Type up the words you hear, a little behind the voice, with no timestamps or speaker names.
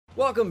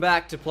Welcome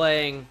back to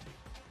playing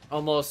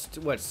almost,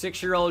 what,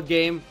 6-year-old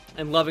game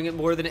and loving it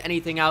more than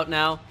anything out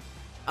now.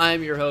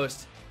 I'm your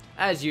host,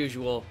 as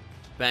usual,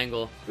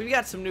 Bengal. We've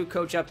got some new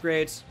coach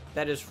upgrades.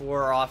 That is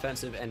for our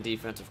offensive and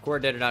defensive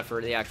coordinator, not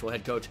for the actual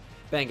head coach,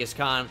 Genghis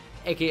Khan,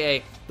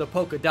 aka the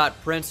Polka Dot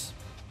Prince.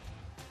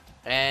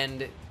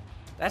 And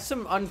that's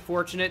some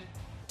unfortunate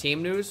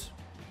team news.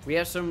 We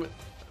have some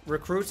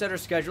recruits that are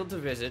scheduled to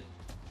visit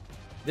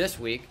this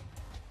week,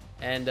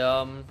 and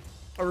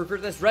a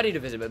recruit that's ready to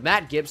visit, but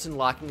Matt Gibson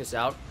locking us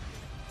out.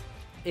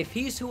 If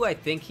he's who I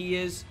think he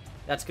is,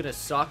 that's gonna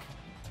suck.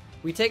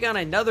 We take on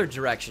another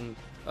direction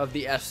of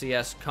the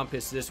FCS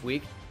compass this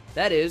week.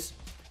 That is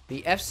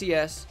the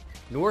FCS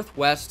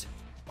Northwest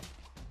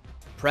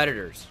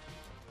Predators.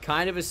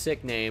 Kind of a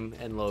sick name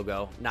and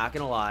logo, not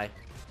gonna lie.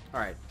 All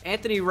right,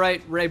 Anthony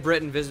Wright, Ray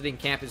Britton visiting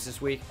campus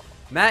this week.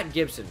 Matt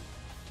Gibson.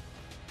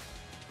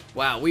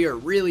 Wow, we are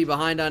really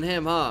behind on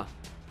him, huh?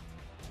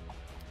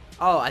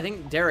 Oh, I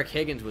think Derek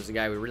Higgins was the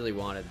guy we really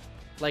wanted.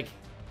 Like,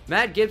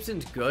 Matt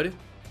Gibson's good.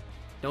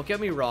 Don't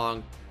get me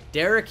wrong.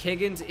 Derek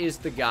Higgins is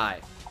the guy.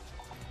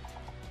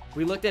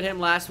 We looked at him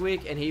last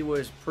week, and he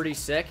was pretty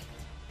sick.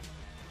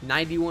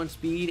 91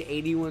 speed,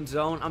 81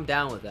 zone. I'm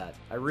down with that.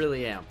 I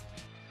really am.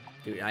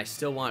 Dude, I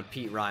still want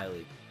Pete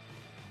Riley.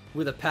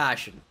 With a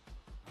passion.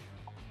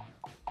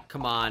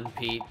 Come on,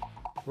 Pete.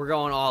 We're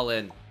going all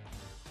in.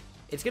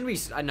 It's going to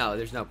be... No,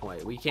 there's no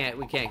point. We can't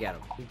get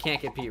him. We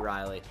can't get Pete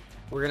Riley.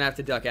 We're going to have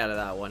to duck out of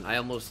that one. I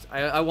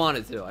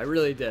wanted to. I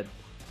really did.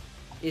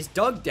 Is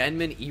Doug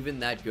Denman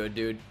even that good,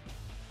 dude?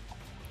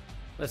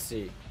 Let's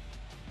see.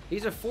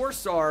 He's a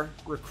 4-star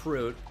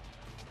recruit.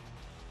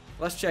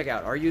 Let's check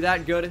out. Are you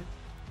that good?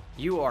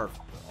 You are.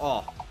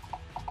 Oh.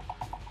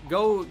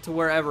 Go to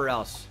wherever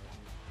else.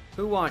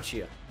 Who wants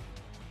you?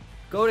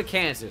 Go to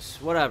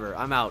Kansas. Whatever.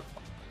 I'm out.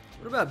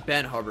 What about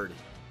Ben Hubbard?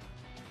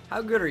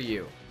 How good are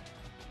you?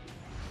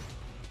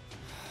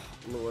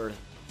 Lord.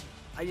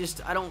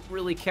 I don't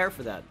really care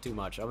for that too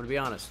much. I'm going to be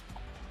honest.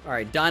 All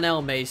right,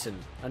 Donnell Mason.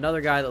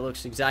 Another guy that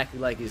looks exactly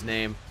like his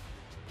name.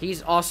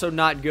 He's also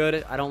not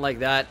good. I don't like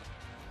that.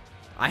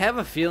 I have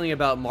a feeling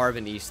about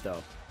Marvin East,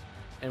 though.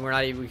 And we're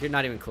not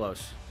even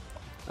close.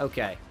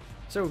 Okay.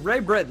 So,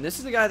 Ray Britton. This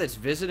is the guy that's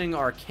visiting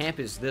our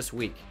campus this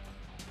week.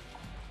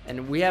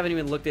 And we haven't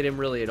even looked at him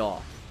really at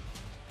all.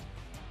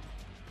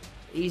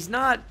 He's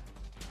not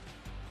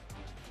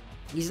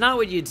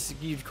what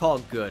you'd call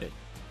good.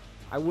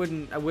 I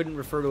wouldn't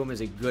refer to him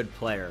as a good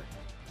player.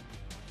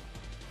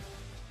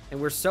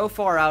 And we're so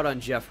far out on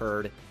Jeff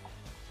Hurd.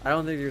 I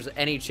don't think there's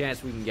any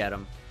chance we can get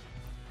him.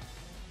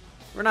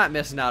 We're not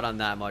missing out on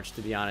that much,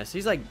 to be honest.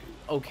 He's like,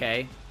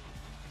 okay.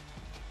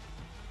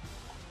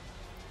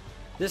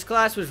 This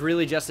class was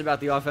really just about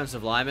the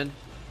offensive lineman.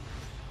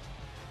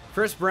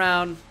 Chris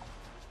Brown,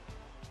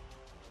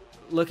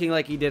 looking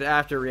like he did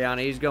after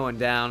Rihanna. He's going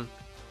down.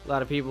 A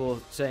lot of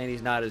people saying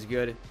he's not as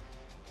good.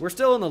 We're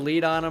still in the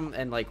lead on him,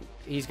 and like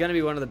he's going to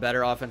be one of the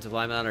better offensive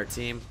linemen on our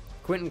team.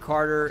 Quentin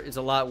Carter is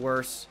a lot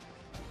worse.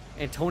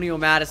 Antonio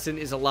Madison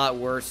is a lot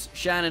worse.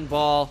 Shannon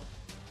Ball,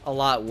 a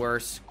lot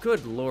worse.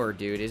 Good lord,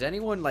 dude. Is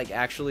anyone like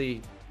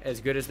actually as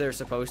good as they're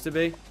supposed to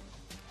be?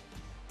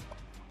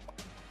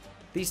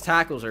 These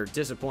tackles are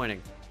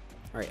disappointing.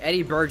 All right,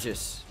 Eddie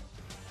Burgess.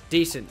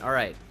 Decent. All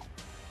right.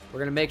 We're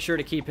going to make sure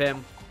to keep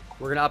him.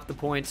 We're going to up the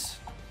points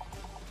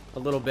a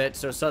little bit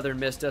so Southern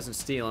Miss doesn't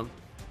steal him.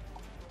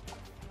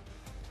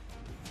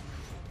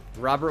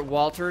 Robert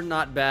Walter,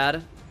 not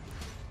bad.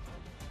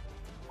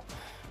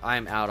 I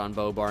am out on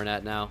Bo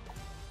Barnett now.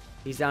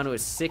 He's down to a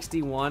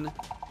 61.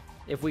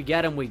 If we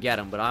get him, we get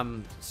him. But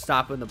I'm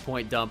stopping the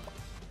point dump.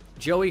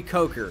 Joey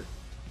Coker.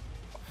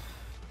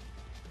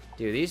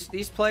 Dude,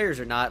 these players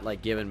are not,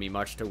 like, giving me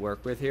much to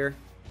work with here.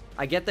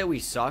 I get that we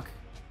suck.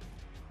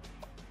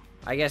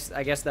 I guess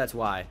that's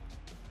why.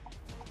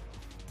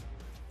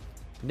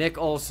 Nick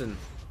Olson.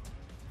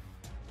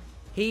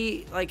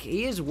 He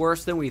is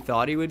worse than we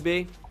thought he would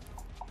be.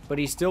 But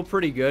he's still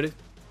pretty good.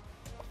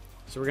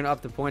 So we're going to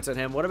up the points on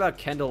him. What about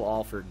Kendall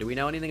Alford? Do we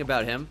know anything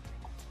about him?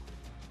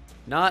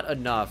 Not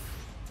enough.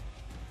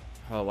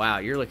 Oh, wow.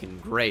 You're looking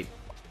great.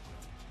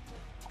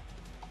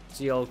 It's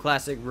the old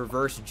classic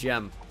reverse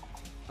gem.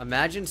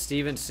 Imagine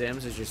Steven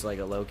Sims is just like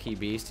a low-key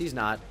beast. He's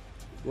not.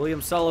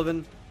 William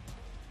Sullivan.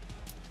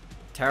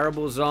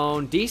 Terrible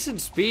zone.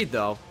 Decent speed,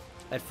 though.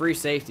 At free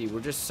safety. We're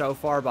just so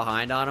far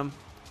behind on him.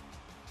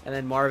 And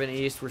then Marvin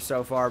East, we're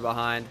so far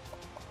behind.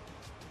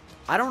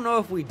 I don't know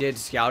if we did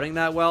scouting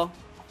that well,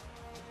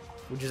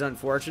 which is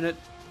unfortunate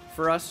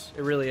for us.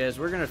 It really is.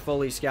 We're going to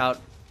fully scout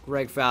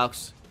Greg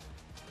Fowlks.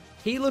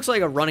 He looks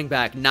like a running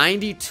back.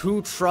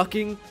 92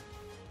 trucking.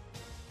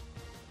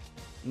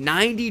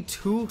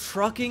 92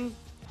 trucking?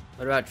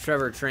 What about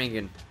Trevor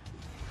Tringan?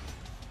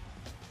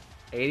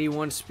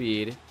 81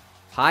 speed.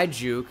 High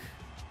juke.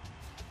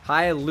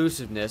 High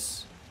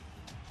elusiveness.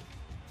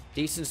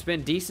 Decent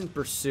spin. Decent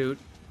pursuit.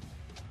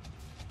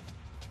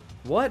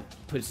 What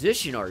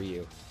position are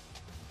you?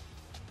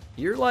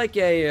 You're like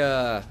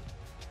a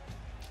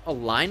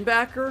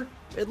linebacker,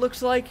 it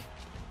looks like.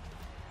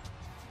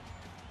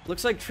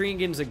 Looks like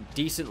Tringan's a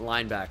decent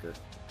linebacker.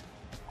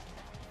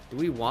 Do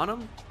we want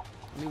him?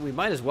 I mean, we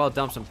might as well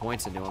dump some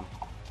points into him.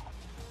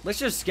 Let's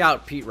just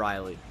scout Pete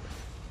Riley.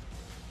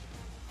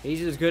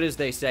 He's as good as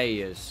they say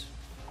he is.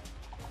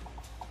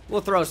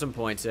 We'll throw some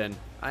points in.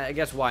 I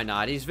guess why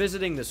not? He's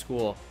visiting the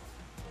school.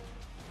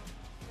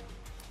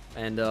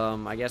 And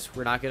I guess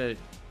we're not going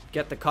to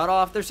get the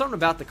cutoff. There's something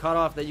about the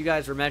cutoff that you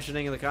guys were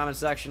mentioning in the comment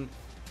section.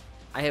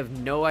 I have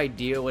no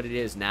idea what it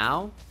is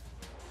now.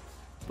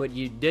 But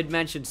you did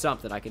mention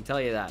something. I can tell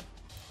you that.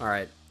 All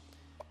right.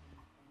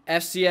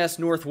 FCS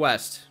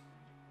Northwest.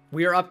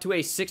 We are up to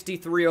a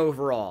 63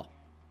 overall.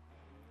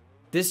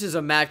 This is a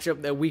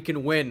matchup that we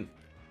can win.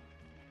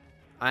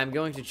 I'm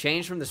going to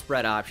change from the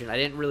spread option. I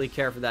didn't really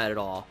care for that at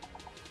all.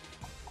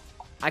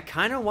 I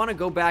kind of want to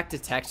go back to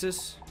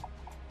Texas.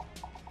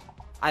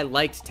 I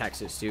liked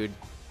Texas, dude.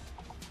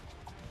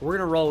 We're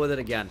going to roll with it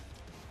again.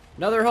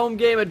 Another home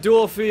game at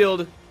Dual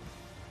Field.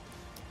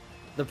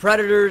 The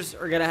Predators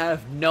are going to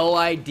have no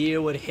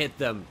idea what hit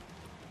them.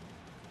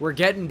 We're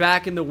getting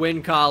back in the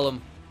win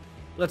column.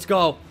 Let's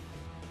go.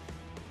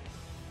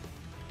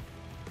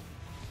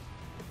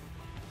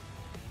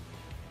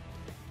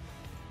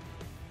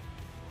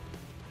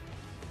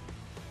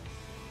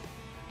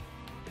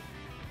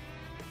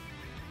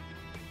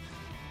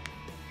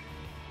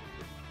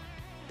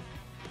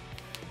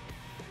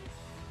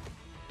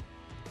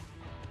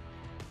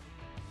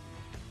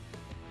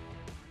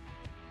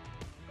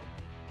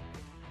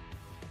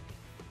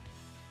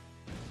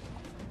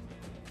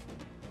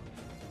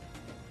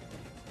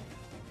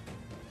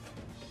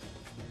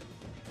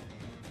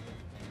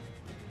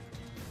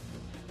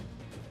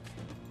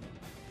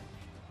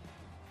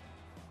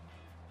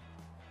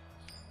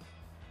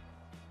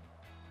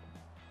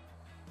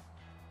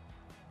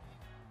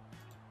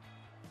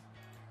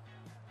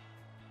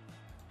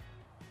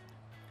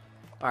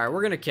 All right,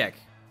 we're going to kick.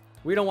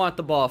 We don't want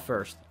the ball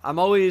first. I'm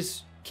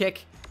always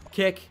kick,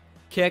 kick,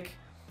 kick.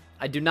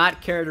 I do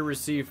not care to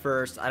receive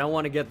first. I don't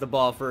want to get the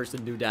ball first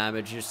and do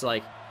damage. Just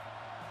like,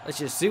 let's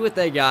just see what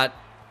they got,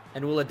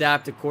 and we'll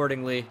adapt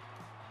accordingly.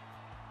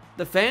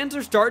 The fans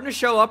are starting to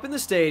show up in the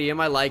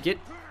stadium. I like it.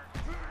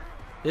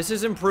 This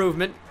is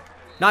improvement.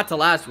 Not to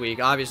last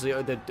week. Obviously,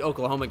 the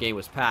Oklahoma game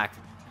was packed.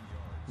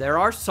 There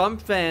are some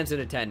fans in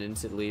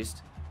attendance, at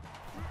least.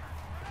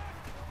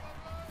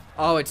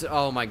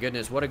 Oh my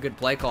goodness, what a good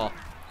play call.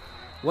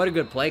 What a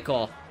good play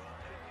call.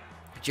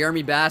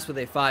 Jeremy Bass with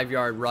a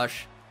 5-yard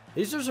rush.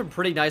 These are some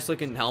pretty nice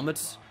looking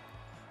helmets.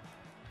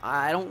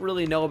 I don't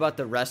really know about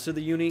the rest of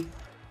the uni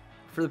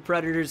for the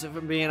Predators, if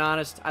I'm being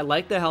honest. I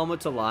like the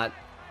helmets a lot.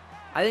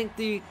 I think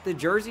the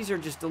jerseys are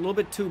just a little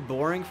bit too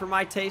boring for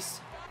my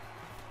taste.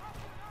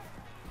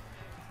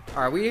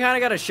 Alright, we kind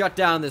of got to shut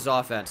down this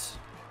offense.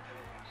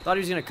 Thought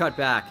he was going to cut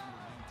back.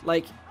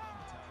 Like,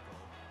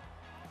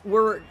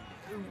 we're,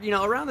 you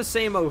know, around the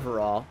same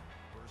overall.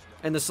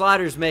 And the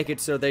sliders make it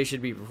so they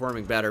should be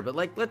performing better. But,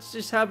 like, let's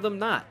just have them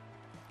not.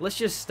 Let's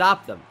just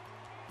stop them.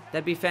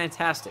 That'd be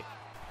fantastic.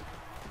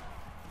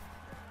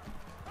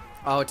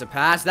 Oh, it's a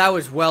pass. That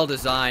was well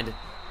designed.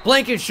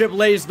 Blankenship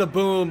lays the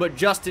boom, but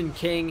Justin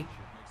King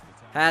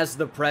has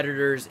the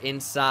Predators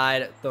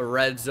inside the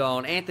red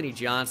zone. Anthony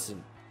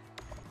Johnson.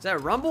 Is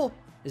that Rumble?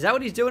 Is that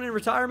what he's doing in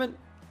retirement?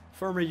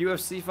 Former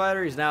UFC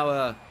fighter. He's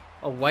now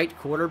a white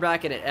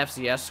quarterback at an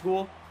FCS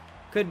school.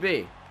 Could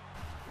be.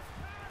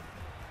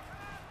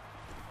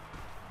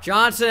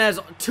 Johnson has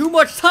too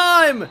much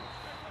time.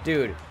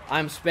 Dude,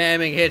 I'm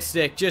spamming hit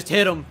stick. Just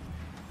hit him.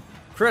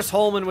 Chris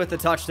Holman with the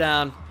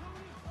touchdown.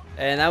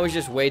 And that was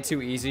just way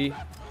too easy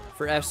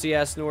for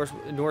FCS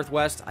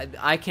Northwest.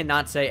 I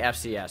cannot say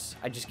FCS.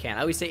 I just can't.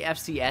 I always say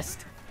FCS.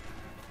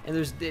 And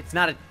it's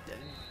not a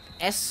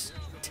S.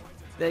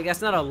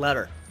 That's not a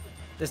letter.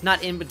 That's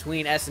not in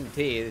between S and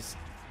T.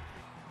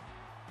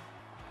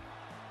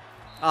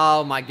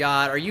 Oh my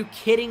God. Are you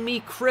kidding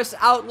me? Chris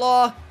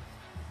Outlaw.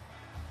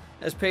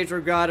 As Pedro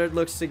Goddard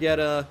looks to get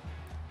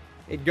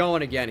it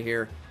going again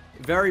here.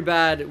 Very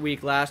bad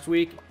week last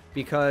week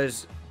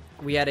because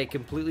we had a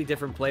completely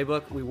different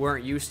playbook. We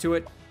weren't used to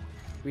it.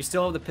 We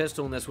still have the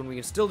pistol in this one. We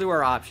can still do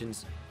our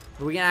options.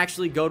 But we can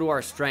actually go to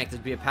our strength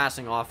and be a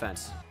passing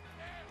offense.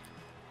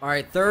 All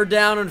right, 3rd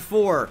down and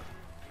 4.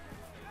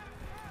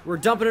 We're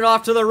dumping it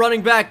off to the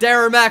running back,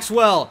 Darren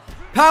Maxwell.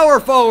 Power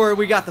forward.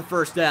 We got the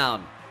 1st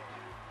down.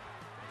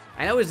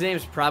 I know his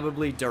name's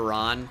probably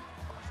Duran.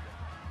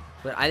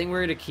 But I think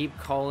we're going to keep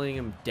calling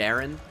him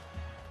Darren.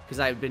 Because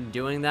I've been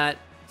doing that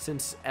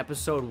since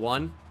episode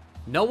 1.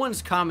 No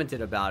one's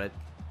commented about it.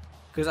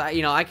 Because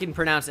I can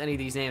pronounce any of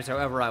these names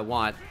however I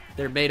want.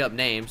 They're made-up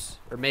names.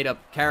 Or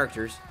made-up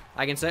characters.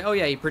 I can say, oh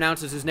yeah, he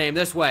pronounces his name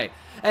this way.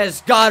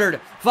 As Goddard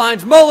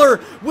finds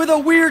Muller with a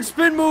weird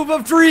spin move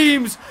of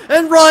dreams.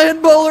 And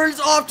Ryan Muller's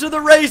off to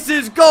the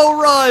races.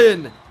 Go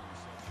Ryan!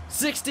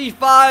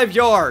 65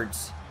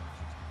 yards.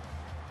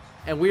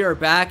 And we are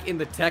back in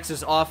the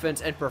Texas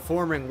offense and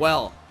performing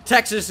well.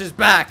 Texas is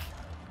back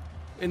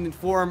in the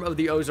form of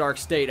the Ozark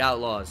State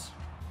Outlaws.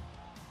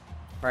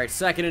 All right,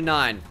 2nd and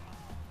 9.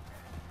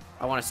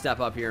 I want to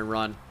step up here and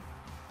run.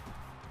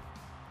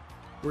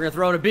 We're going to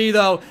throw to B,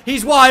 though.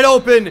 He's wide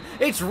open.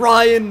 It's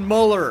Ryan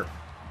Muller.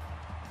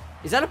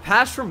 Is that a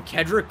pass from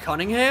Kedrick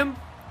Cunningham?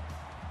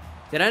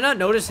 Did I not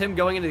notice him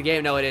going into the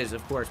game? No, it is,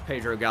 of course,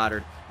 Pedro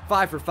Goddard.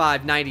 5 for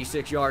 5,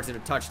 96 yards and a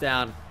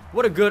touchdown.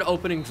 What a good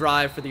opening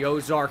drive for the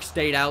Ozark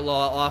State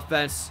Outlaw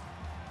offense.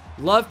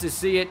 Love to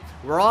see it.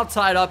 We're all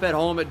tied up at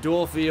home at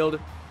Dual Field,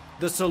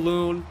 the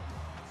saloon.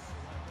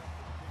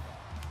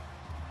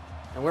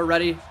 And we're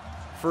ready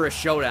for a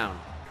showdown.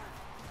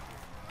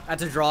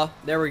 That's a draw.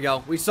 There we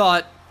go. We saw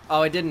it.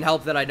 Oh, it didn't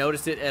help that I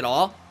noticed it at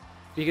all.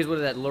 Because what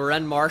is that?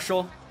 Loren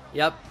Marshall?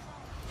 Yep.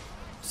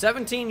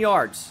 17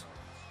 yards.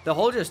 The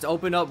hole just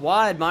opened up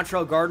wide.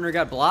 Montrell Gardner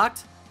got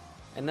blocked.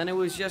 And then it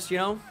was just, you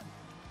know,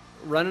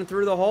 running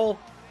through the hole.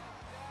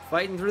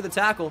 Fighting through the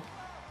tackle.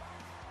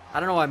 I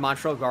don't know why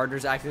Montrell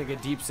Gardner's acting like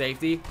a deep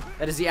safety.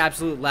 That is the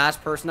absolute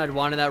last person I'd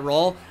want in that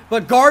role.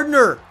 But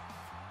Gardner,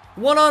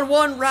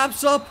 one-on-one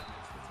wraps up.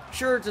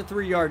 Sure, it's a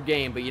 3-yard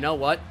game, but you know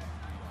what?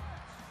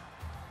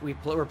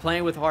 We're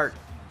playing with heart.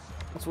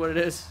 That's what it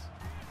is.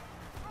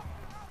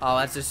 Oh,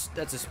 that's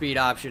a speed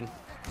option.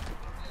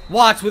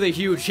 Watts with a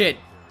huge hit.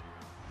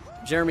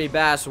 Jeremy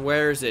Bass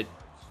wears it.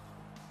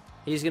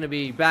 He's going to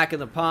be back in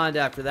the pond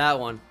after that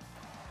one.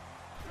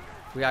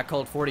 We got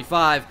Colt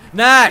 45.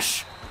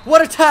 Nash!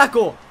 What a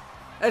tackle!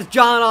 As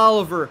John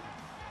Oliver,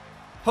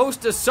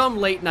 host of some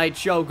late night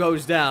show,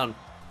 goes down.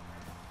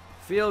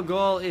 Field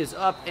goal is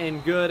up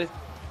and good.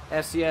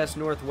 FCS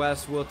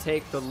Northwest will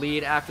take the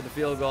lead after the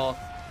field goal.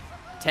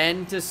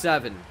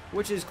 10-7,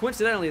 which is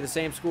coincidentally the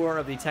same score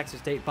of the Texas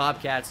State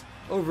Bobcats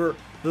over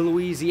the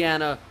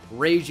Louisiana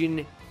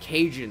Raging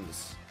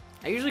Cajuns.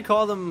 I usually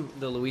call them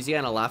the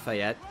Louisiana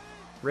Lafayette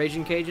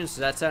Raging Cajuns,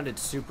 so that sounded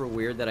super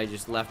weird that I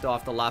just left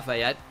off the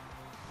Lafayette.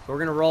 We're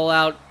going to roll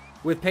out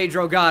with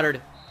Pedro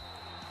Goddard.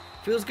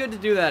 Feels good to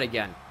do that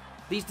again.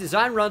 These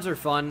design runs are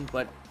fun,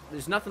 but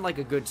there's nothing like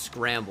a good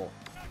scramble.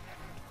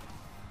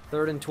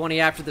 3rd and 20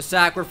 after the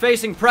sack. We're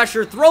facing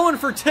pressure, throwing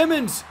for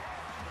Timmons.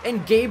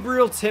 And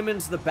Gabriel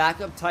Timmons, the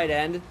backup tight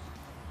end,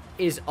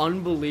 is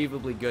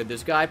unbelievably good.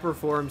 This guy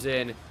performs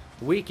in,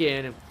 week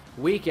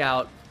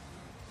out.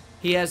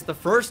 He has the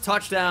first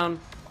touchdown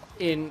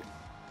in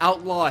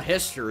Outlaw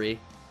history.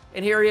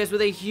 And here he is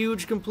with a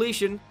huge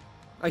completion.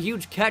 A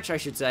huge catch, I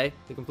should say.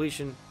 The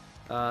completion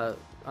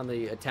on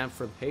the attempt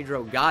from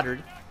Pedro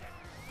Goddard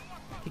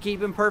to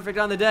keep him perfect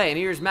on the day. And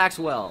here's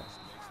Maxwell.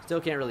 Still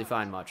can't really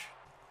find much.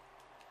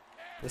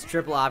 This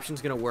triple option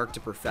is going to work to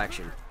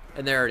perfection.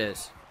 And there it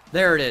is.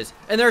 There it is.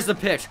 And there's the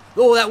pitch.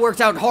 Oh, that worked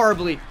out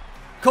horribly.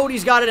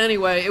 Cody's got it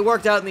anyway. It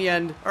worked out in the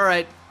end. All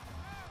right.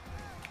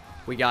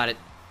 We got it.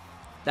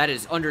 That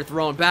is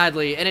underthrown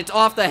badly. And it's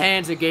off the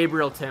hands of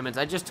Gabriel Timmons.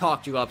 I just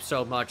talked you up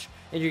so much.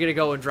 And you're going to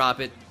go and drop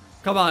it.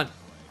 Come on.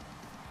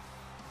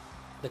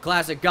 The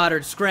classic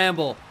Goddard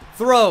scramble.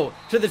 Throw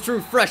to the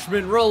true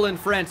freshman, Roland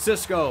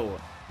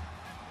Francisco.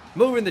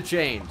 Moving the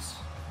chains.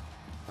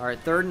 All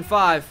right, 3rd and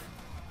 5.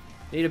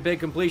 Need a big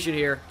completion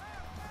here.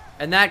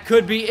 And that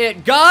could be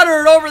it.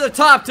 Goddard over the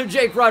top to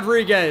Jake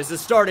Rodriguez, the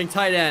starting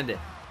tight end,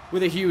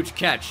 with a huge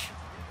catch.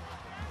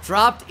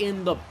 Dropped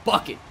in the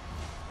bucket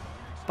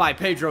by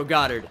Pedro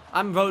Goddard.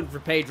 I'm voting for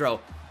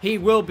Pedro. He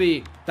will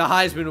be the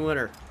Heisman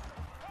winner.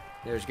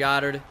 There's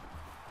Goddard.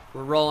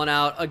 We're rolling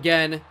out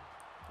again.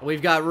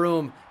 We've got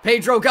room.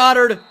 Pedro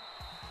Goddard.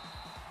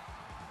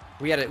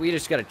 We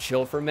just got to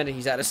chill for a minute.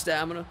 He's out of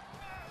stamina.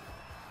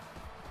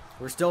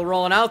 We're still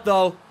rolling out,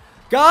 though.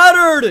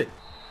 Goddard!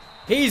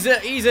 He's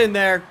in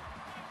there.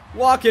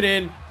 Walking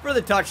in for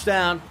the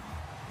touchdown.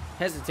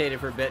 Hesitated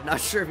for a bit. Not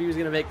sure if he was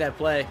going to make that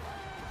play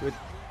with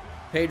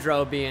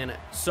Pedro being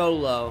so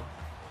low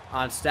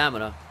on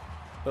stamina.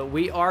 But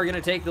we are going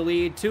to take the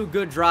lead. 2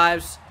 good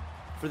drives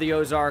for the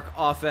Ozark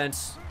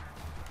offense.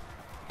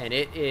 And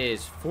it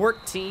is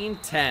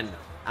 14-10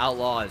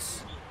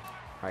 Outlaws.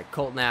 All right,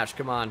 Colt Nash,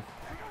 come on.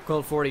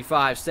 Colt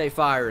 45, stay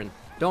firing.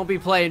 Don't be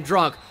playing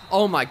drunk.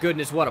 Oh my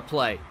goodness, what a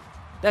play.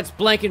 That's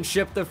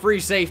Blankenship, the free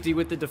safety,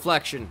 with the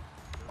deflection.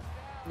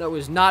 That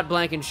was not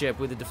Blankenship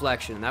with the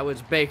deflection. That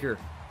was Baker.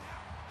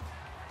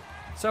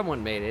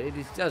 Someone made it.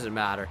 It doesn't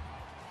matter.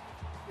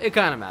 It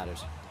kind of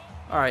matters.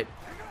 All right,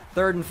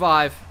 3rd and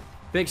 5.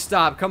 Big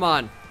stop, come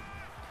on.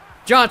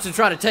 Johnson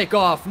trying to take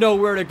off.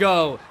 Nowhere to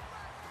go.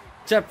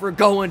 Except for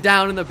going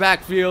down in the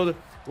backfield.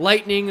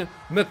 Lightning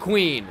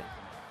McQueen.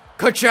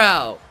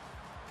 Ka-chow.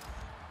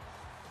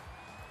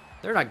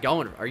 They're not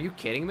going. Are you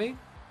kidding me?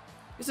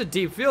 It's a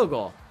deep field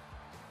goal.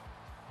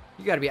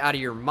 You got to be out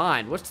of your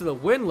mind. What's to the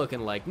wind looking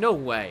like? No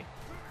way.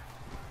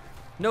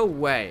 No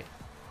way.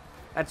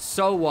 That's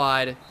so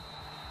wide.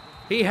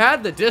 He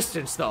had the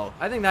distance, though.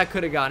 I think that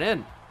could have gone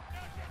in.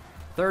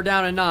 3rd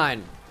down and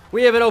 9.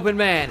 We have an open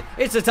man.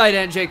 It's the tight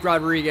end, Jake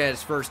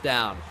Rodriguez. 1st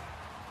down.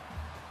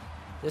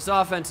 This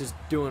offense is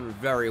doing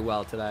very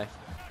well today.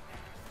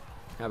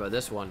 How about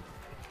this one?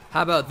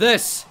 How about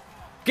this?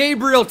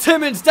 Gabriel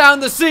Timmons down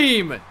the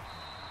seam.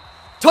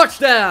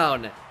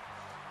 Touchdown.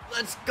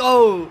 Let's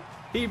go.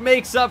 He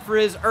makes up for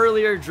his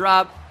earlier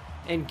drop.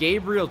 And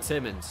Gabriel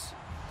Timmons,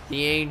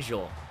 the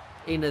angel,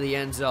 into the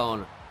end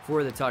zone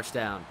for the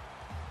touchdown.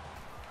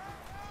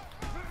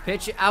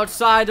 Pitch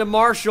outside to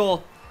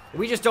Marshall.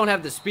 We just don't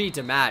have the speed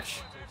to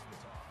match.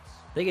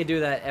 They can do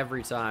that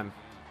every time.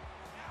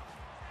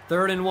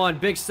 3rd and 1.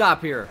 Big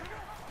stop here.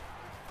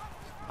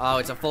 Oh,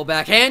 it's a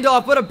fullback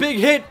handoff, but a big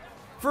hit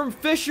from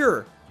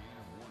Fisher.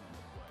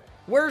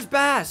 Where's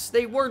Bass?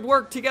 They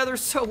worked together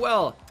so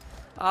well.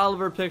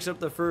 Oliver picks up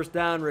the first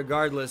down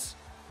regardless.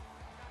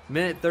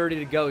 Minute 30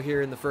 to go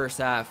here in the first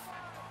half.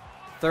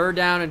 3rd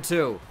down and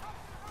 2.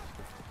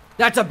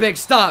 That's a big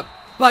stop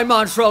by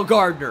Montrell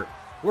Gardner.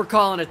 We're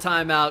calling a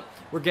timeout.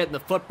 We're getting the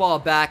football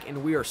back,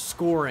 and we are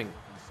scoring.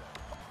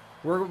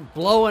 We're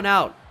blowing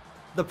out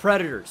the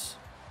Predators.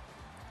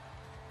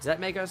 Does that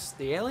make us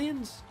the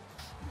aliens?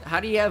 How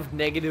do you have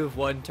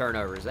 -1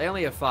 turnovers? They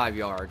only have 5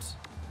 yards.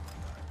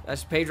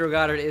 That's Pedro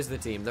Goddard is the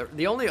team.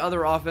 The only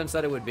other offense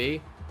that it would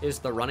be is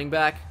the running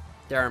back,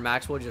 Darren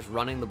Maxwell, just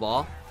running the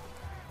ball.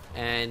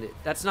 And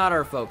that's not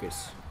our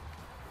focus.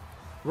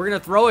 We're going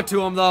to throw it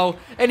to him, though,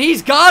 and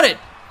he's got it!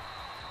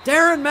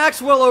 Darren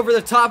Maxwell over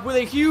the top with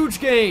a huge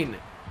gain.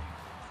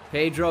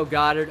 Pedro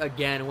Goddard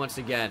again, once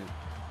again.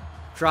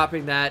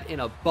 Dropping that in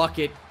a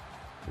bucket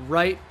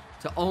right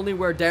to only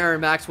where Darren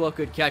Maxwell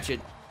could catch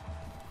it.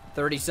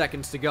 30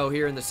 seconds to go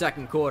here in the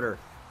second quarter.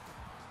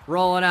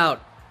 Rolling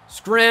out.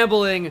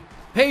 Scrambling.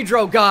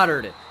 Pedro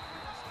Goddard.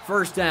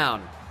 First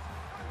down.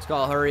 Let's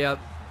call hurry up.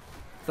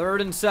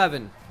 3rd and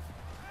 7.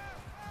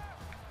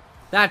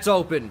 That's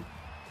open.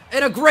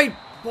 And a great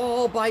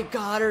ball by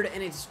Goddard,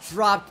 and it's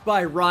dropped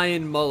by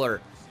Ryan Muller.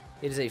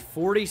 It is a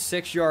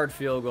 46-yard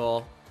field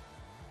goal.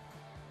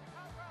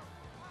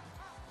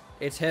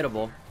 It's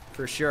hittable,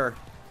 for sure.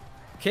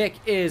 Kick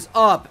is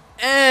up,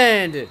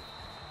 and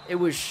it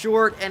was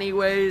short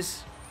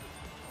anyways.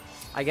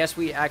 I guess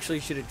we actually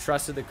should have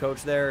trusted the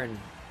coach there and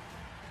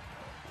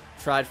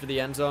tried for the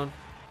end zone.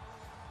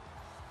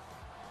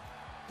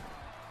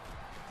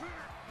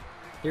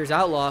 Here's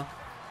Outlaw.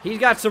 He's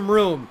got some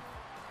room.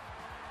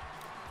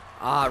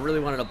 I really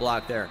wanted a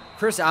block there.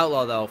 Chris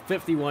Outlaw, though,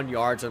 51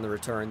 yards on the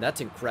return.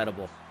 That's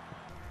incredible.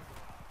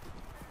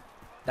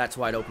 That's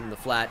wide open in the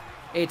flat.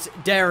 It's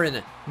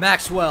Darren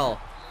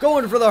Maxwell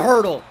going for the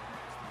hurdle.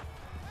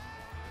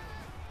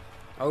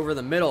 Over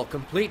the middle,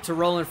 complete to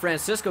Roland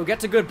Francisco.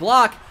 Gets a good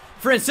block.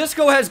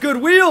 Francisco has good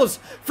wheels.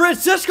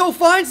 Francisco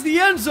finds the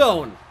end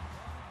zone.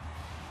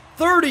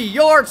 30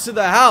 yards to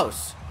the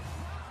house.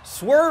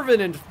 Swerving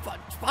and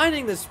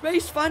finding the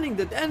space, finding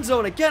the end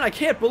zone again. I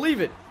can't believe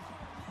it.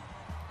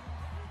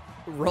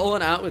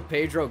 Rolling out with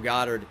Pedro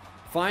Goddard,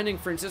 finding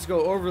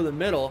Francisco over the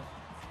middle,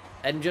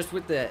 and just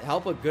with the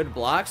help of good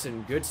blocks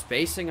and good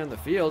spacing on the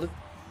field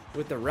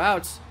with the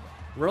routes,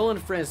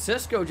 Roland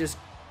Francisco just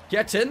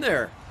gets in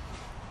there.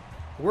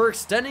 We're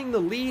extending the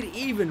lead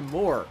even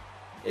more.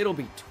 It'll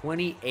be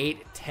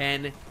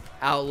 28-10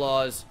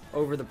 Outlaws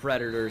over the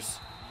Predators.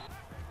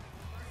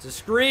 It's a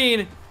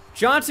screen.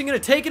 Johnson gonna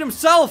take it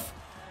himself,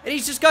 and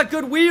he's just got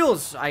good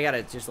wheels. I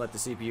gotta just let the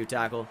CPU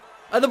tackle.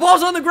 And the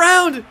ball's on the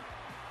ground.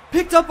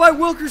 Picked up by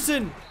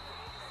Wilkerson.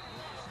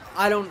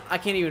 I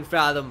can't even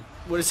fathom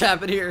what has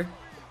happened here.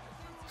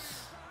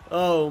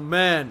 Oh,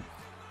 man.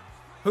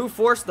 Who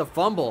forced the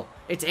fumble?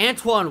 It's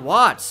Antoine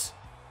Watts.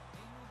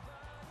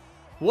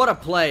 What a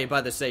play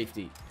by the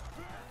safety.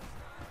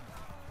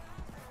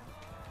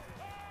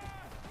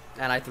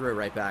 And I threw it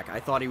right back.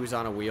 I thought he was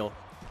on a wheel.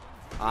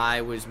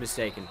 I was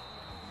mistaken.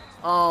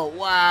 Oh,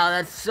 wow.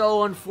 That's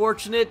so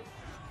unfortunate.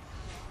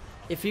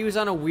 If he was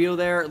on a wheel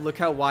there, look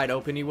how wide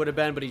open he would have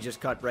been, but he just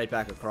cut right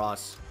back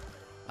across.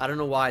 I don't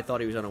know why I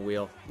thought he was on a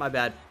wheel. My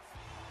bad.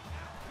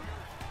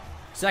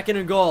 2nd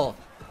and goal.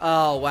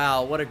 Oh,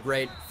 wow. What a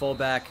great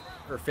fullback,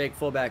 or fake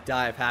fullback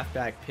dive,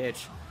 halfback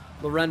pitch.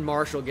 Loren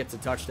Marshall gets a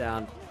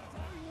touchdown.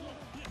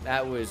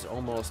 That was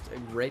almost a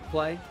great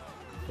play,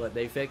 but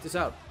they faked us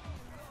out.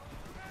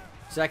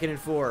 2nd and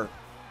 4.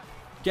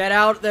 Get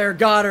out there,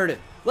 Goddard.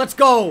 Let's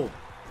go.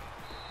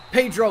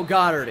 Pedro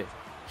Goddard.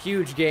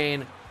 Huge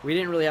gain. We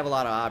didn't really have a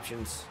lot of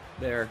options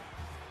there.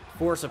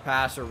 Force a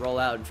pass or roll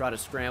out and try to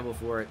scramble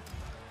for it.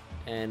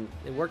 And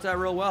it worked out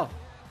real well.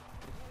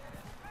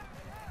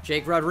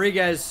 Jake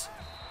Rodriguez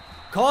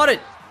caught it.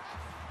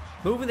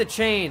 Moving the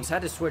chains.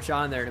 Had to switch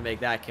on there to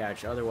make that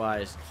catch.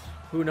 Otherwise,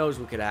 who knows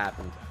what could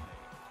happen.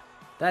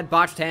 That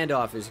botched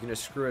handoff is going to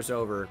screw us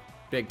over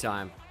big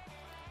time.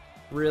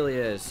 Really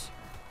is.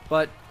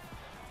 But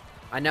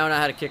I now know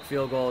how to kick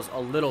field goals a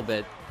little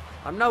bit.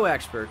 I'm no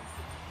expert.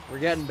 We're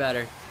getting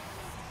better.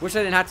 Wish I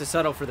didn't have to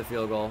settle for the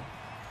field goal.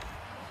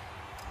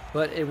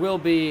 But it will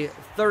be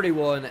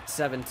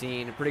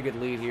 31-17. A pretty good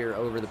lead here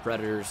over the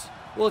Predators.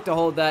 We'll look to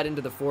hold that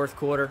into the 4th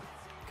quarter.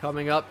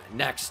 Coming up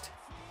next.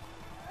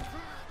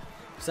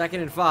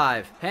 2nd and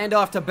 5.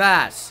 Handoff to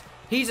Bass.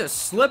 He's a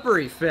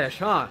slippery fish,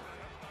 huh?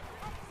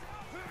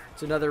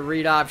 It's another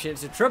read option.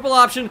 It's a triple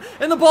option.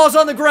 And the ball's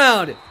on the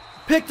ground.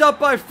 Picked up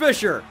by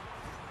Fisher.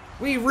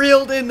 We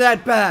reeled in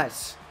that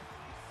Bass.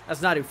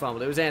 That's not who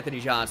fumbled. It was Anthony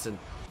Johnson.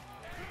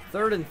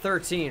 3rd and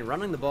 13.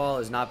 Running the ball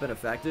has not been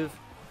effective.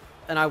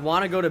 And I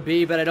want to go to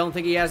B, but I don't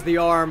think he has the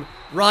arm.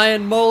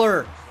 Ryan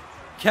Muller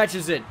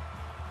catches it.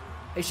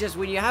 It's just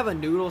when you have a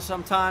noodle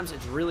sometimes,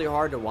 it's really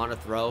hard to want to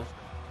throw.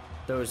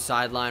 those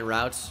sideline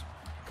routes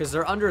because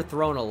they're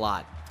underthrown a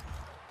lot.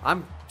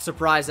 I'm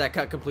surprised that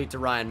cut complete to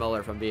Ryan Muller,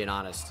 if I'm being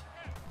honest.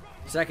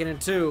 2nd and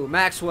 2.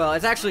 Maxwell.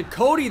 It's actually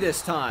Cody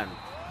this time.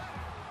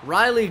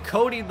 Riley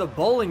Cody the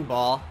bowling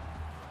ball.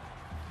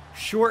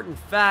 Short and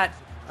fat.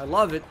 I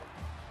love it.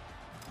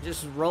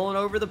 Just rolling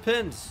over the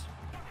pins.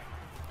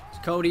 It's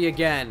Cody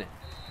again.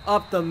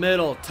 Up the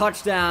middle.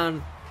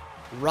 Touchdown.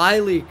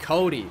 Riley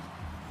Cody.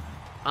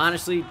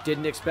 Honestly,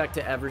 didn't expect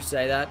to ever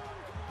say that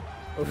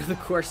over the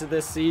course of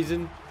this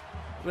season.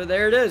 But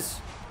there it is.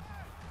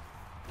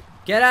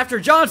 Get after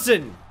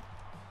Johnson.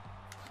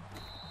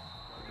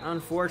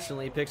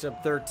 Unfortunately, picks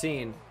up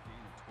 13.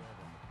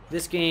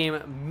 This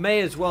game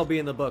may as well be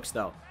in the books,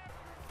 though.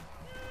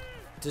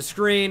 It's a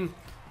screen.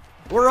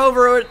 We're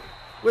over it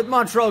with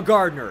Montrell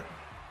Gardner.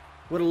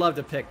 Would have loved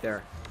a pick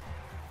there.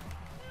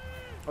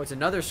 Oh, it's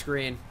another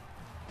screen.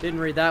 Didn't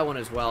read that one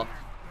as well.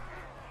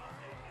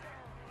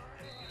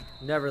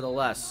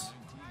 Nevertheless,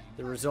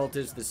 the result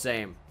is the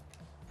same.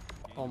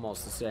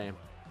 Almost the same.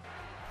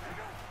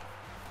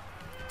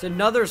 It's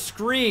another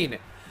screen.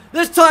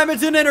 This time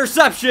it's an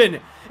interception.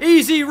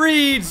 Easy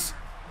reads.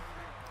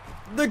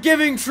 The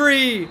Giving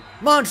Tree.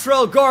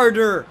 Montrell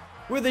Gardner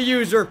with a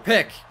user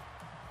pick.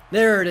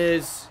 There it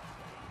is.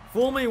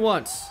 Fool me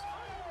once.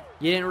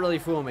 You didn't really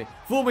fool me.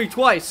 Fool me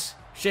twice.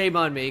 Shame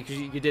on me, because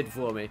you did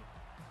fool me.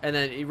 And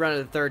then you run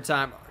it the 3rd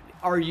time.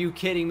 Are you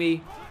kidding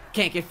me?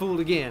 Can't get fooled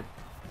again.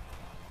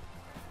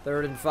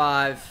 3rd and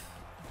 5.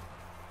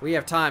 We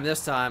have time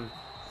this time.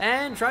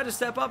 And tried to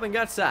step up and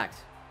got sacked.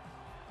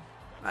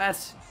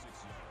 That's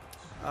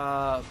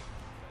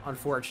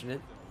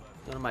unfortunate.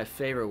 One of my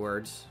favorite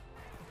words.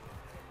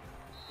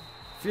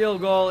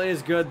 Field goal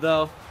is good,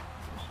 though.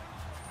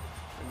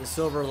 The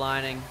silver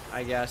lining,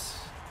 I guess.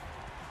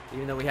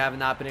 Even though we have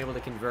not been able to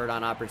convert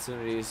on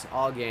opportunities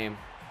all game.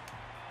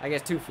 I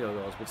guess 2 field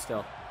goals, but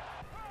still.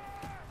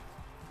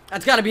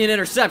 That's got to be an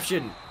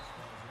interception.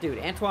 Dude,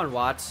 Antoine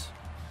Watts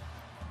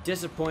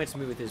disappoints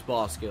me with his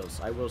ball skills,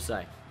 I will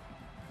say.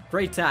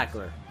 Great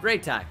tackler.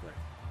 Great tackler.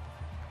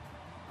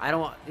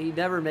 He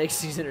never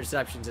makes these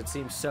interceptions. It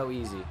seems so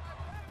easy.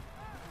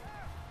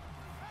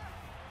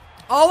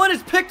 Oh, and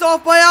it's picked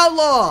off by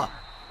Outlaw.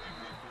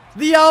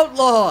 The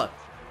Outlaw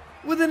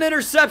with an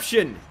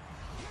interception.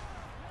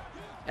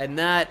 And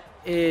that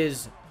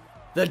is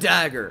the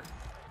dagger.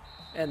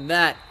 And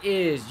that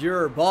is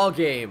your ball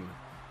game.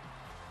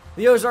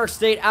 The Ozark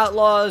State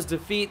Outlaws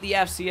defeat the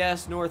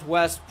FCS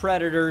Northwest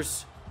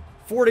Predators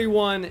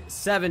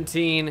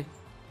 41-17.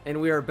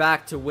 And we are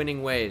back to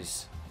winning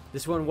ways.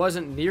 This one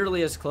wasn't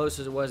nearly as close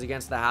as it was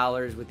against the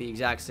Howlers with the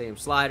exact same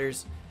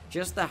sliders.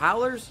 Just the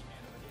Howlers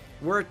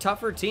were a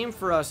tougher team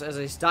for us as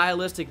a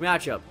stylistic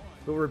matchup.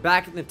 But we're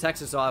back in the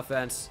Texas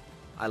offense.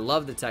 I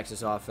love the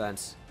Texas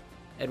offense.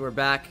 And we're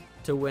back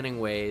to winning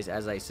ways,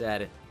 as I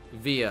said,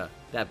 via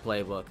that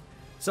playbook.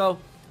 So,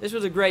 this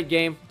was a great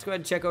game. Let's go ahead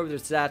and check over the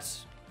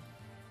stats.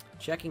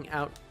 Checking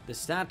out the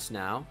stats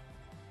now.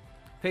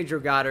 Pedro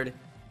Goddard,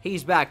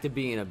 he's back to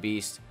being a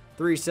beast.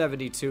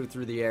 372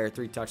 through the air,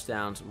 3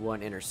 touchdowns,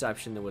 1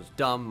 interception that was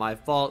dumb, my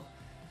fault.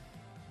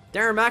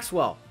 Darren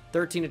Maxwell,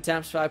 13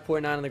 attempts,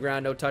 5.9 on the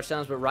ground, no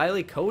touchdowns, but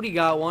Riley Cody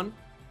got one.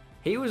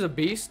 He was a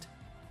beast.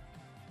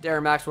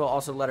 Darren Maxwell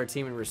also led our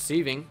team in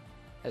receiving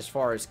as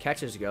far as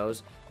catches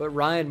goes, but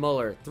Ryan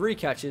Muller, 3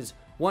 catches,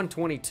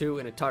 122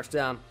 and a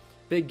touchdown.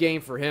 Big game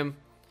for him.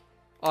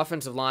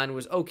 Offensive line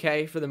was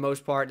okay for the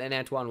most part, and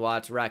Antoine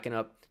Watts racking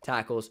up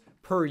tackles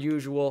per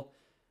usual.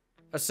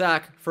 A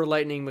sack for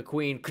Lightning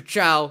McQueen.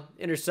 Ka-chow.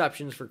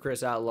 Interceptions for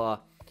Chris Outlaw.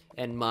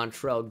 And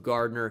Montrell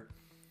Gardner,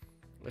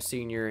 a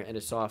senior and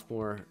a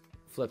sophomore.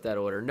 Flip that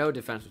order. No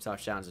defensive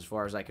touchdowns as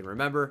far as I can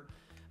remember.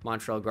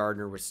 Montrell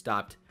Gardner was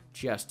stopped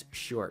just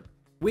short.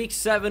 Week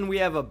 7, we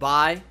have a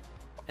bye.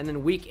 And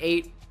then week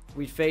 8,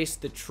 we face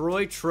the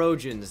Troy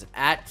Trojans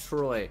at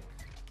Troy.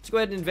 Let's go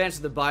ahead and advance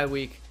to the bye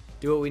week.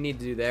 Do what we need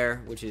to do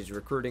there, which is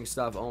recruiting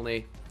stuff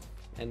only.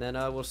 And then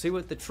we'll see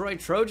what the Troy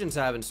Trojans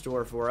have in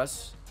store for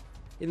us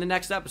in the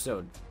next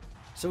episode.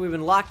 So we've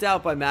been locked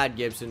out by Matt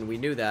Gibson. We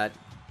knew that.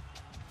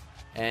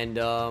 And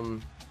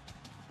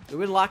we've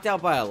been locked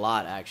out by a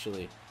lot,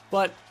 actually.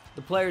 But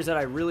the players that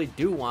I really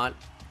do want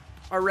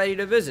are ready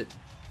to visit.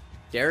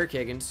 Derek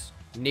Higgins,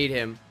 need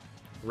him.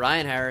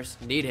 Ryan Harris,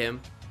 need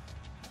him.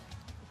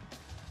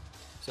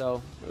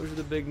 So those are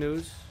the big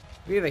news.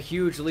 We have a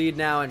huge lead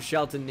now in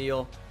Shelton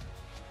Neal.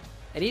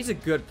 And he's a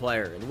good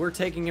player. And we're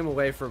taking him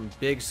away from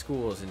big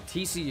schools in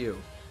TCU,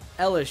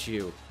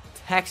 LSU,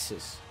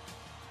 Texas.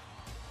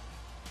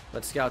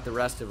 Let's scout the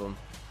rest of them.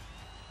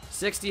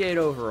 68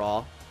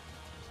 overall.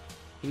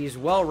 He's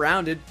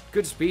well-rounded.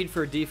 Good speed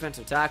for a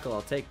defensive tackle.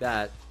 I'll take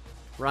that.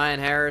 Ryan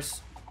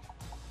Harris.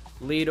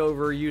 Lead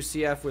over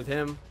UCF with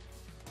him.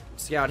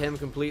 Scout him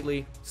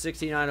completely.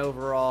 69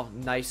 overall.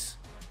 Nice.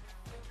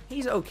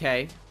 He's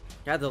okay.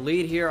 Got the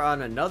lead here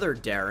on another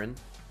Darren.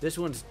 This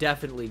one's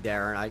definitely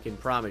Darren, I can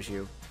promise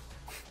you.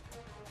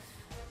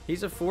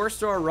 He's a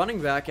 4-star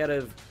running back out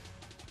of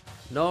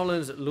New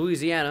Orleans,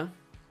 Louisiana.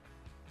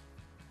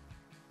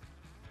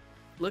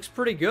 Looks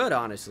pretty good,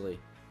 honestly.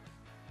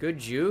 Good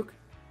juke.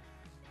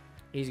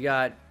 He's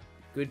got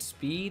good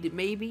speed,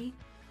 maybe.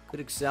 Could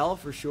excel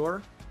for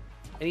sure.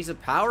 And he's a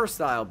power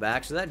style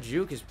back, so that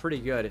juke is pretty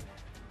good.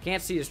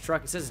 Can't see his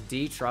truck. It says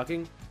D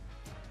trucking.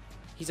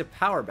 He's a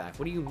power back.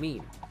 What do you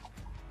mean?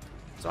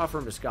 Let's offer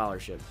him a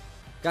scholarship.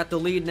 Got the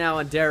lead now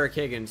on Derek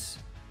Higgins.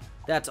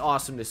 That's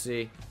awesome to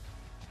see.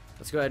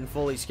 Let's go ahead and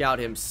fully scout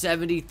him.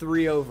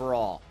 73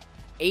 overall.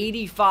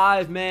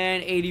 85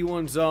 man,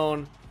 81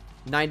 zone,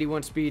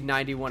 91 speed,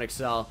 91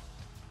 excel.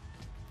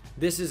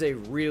 This is a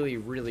really,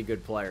 really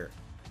good player.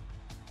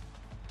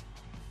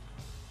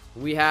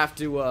 We have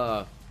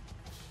to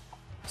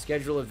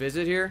schedule a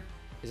visit here.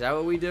 Is that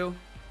what we do?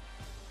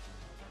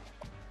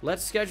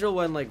 Let's schedule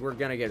when like we're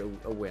gonna get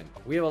a win.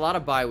 We have a lot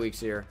of bye weeks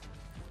here.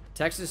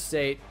 Texas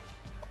State.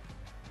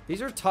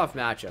 These are tough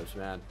matchups,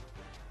 man.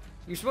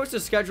 You're supposed to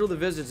schedule the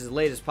visits as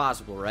late as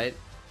possible, right?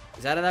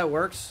 Is that how that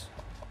works?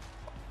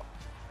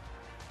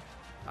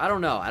 I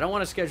don't know. I don't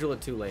want to schedule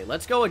it too late.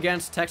 Let's go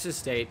against Texas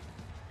State,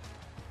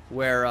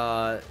 where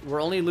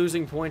we're only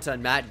losing points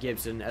on Matt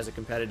Gibson as a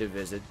competitive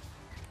visit,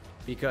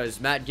 because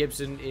Matt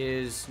Gibson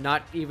is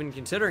not even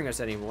considering us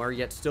anymore,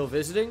 yet still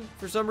visiting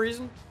for some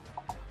reason.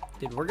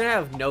 Dude, we're going to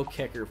have no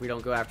kicker if we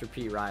don't go after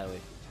Pete Riley.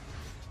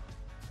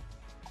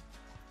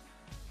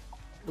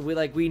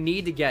 We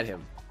need to get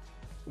him.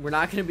 We're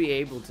not going to be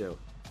able to.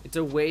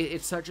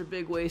 It's such a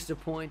big waste of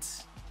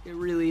points. It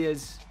really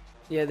is.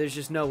 Yeah, there's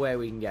just no way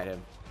we can get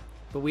him.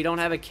 But we don't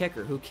have a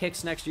kicker. Who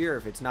kicks next year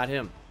if it's not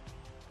him?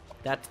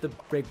 That's the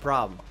big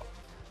problem.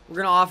 We're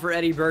going to offer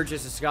Eddie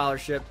Burgess a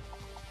scholarship.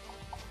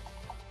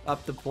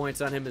 Up the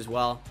points on him as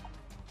well.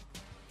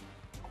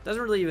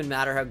 Doesn't really even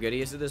matter how good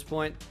he is at this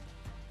point.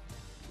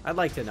 I'd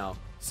like to know.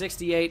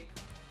 68.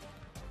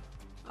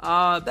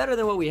 Better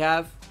than what we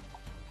have.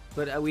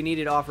 But we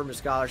needed to offer him a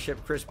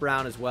scholarship. Chris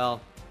Brown as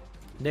well.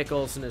 Nick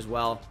Olson as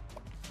well.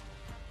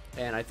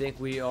 And I think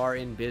we are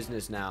in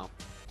business now.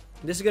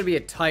 This is going to be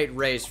a tight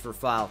race for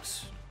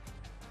Folks.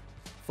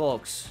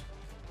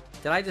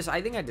 I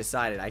think I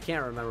decided. I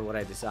can't remember what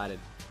I decided.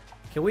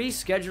 Can we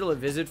schedule a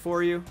visit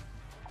for you?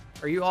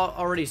 Are you all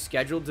already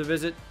scheduled to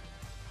visit?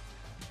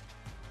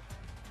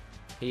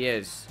 He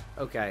is.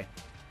 Okay.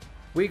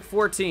 Week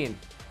 14.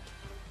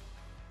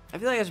 I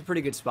feel like that's a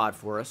pretty good spot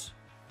for us.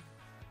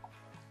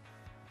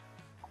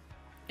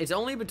 It's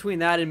only between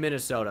that and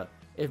Minnesota.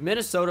 If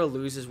Minnesota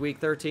loses week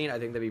 13, I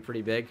think that'd be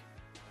pretty big.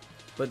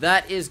 But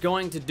that is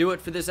going to do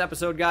it for this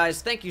episode,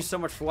 guys. Thank you so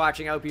much for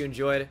watching. I hope you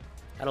enjoyed.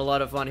 Had a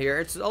lot of fun here.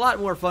 It's a lot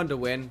more fun to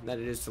win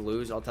than it is to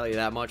lose, I'll tell you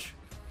that much.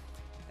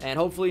 And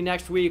hopefully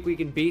next week we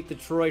can beat the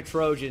Troy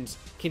Trojans,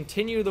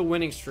 continue the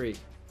winning streak.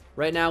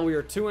 Right now we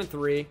are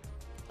 2-3.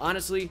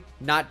 Honestly,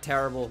 not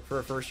terrible for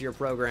a first-year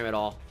program at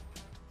all.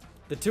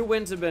 The 2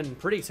 wins have been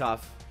pretty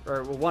tough,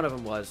 or well, one of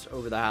them was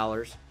over the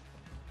Howlers.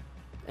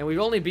 And we've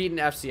only beaten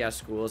FCS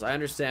schools. I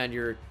understand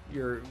your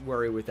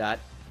worry with that.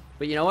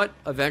 But you know what?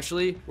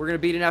 Eventually, we're going to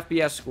beat an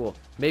FBS school.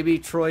 Maybe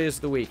Troy is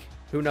the week.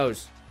 Who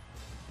knows?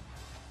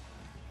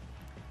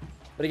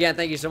 But again,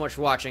 thank you so much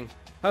for watching.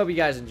 I hope you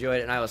guys enjoyed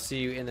it, and I will see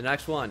you in the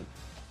next one.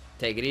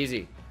 Take it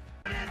easy.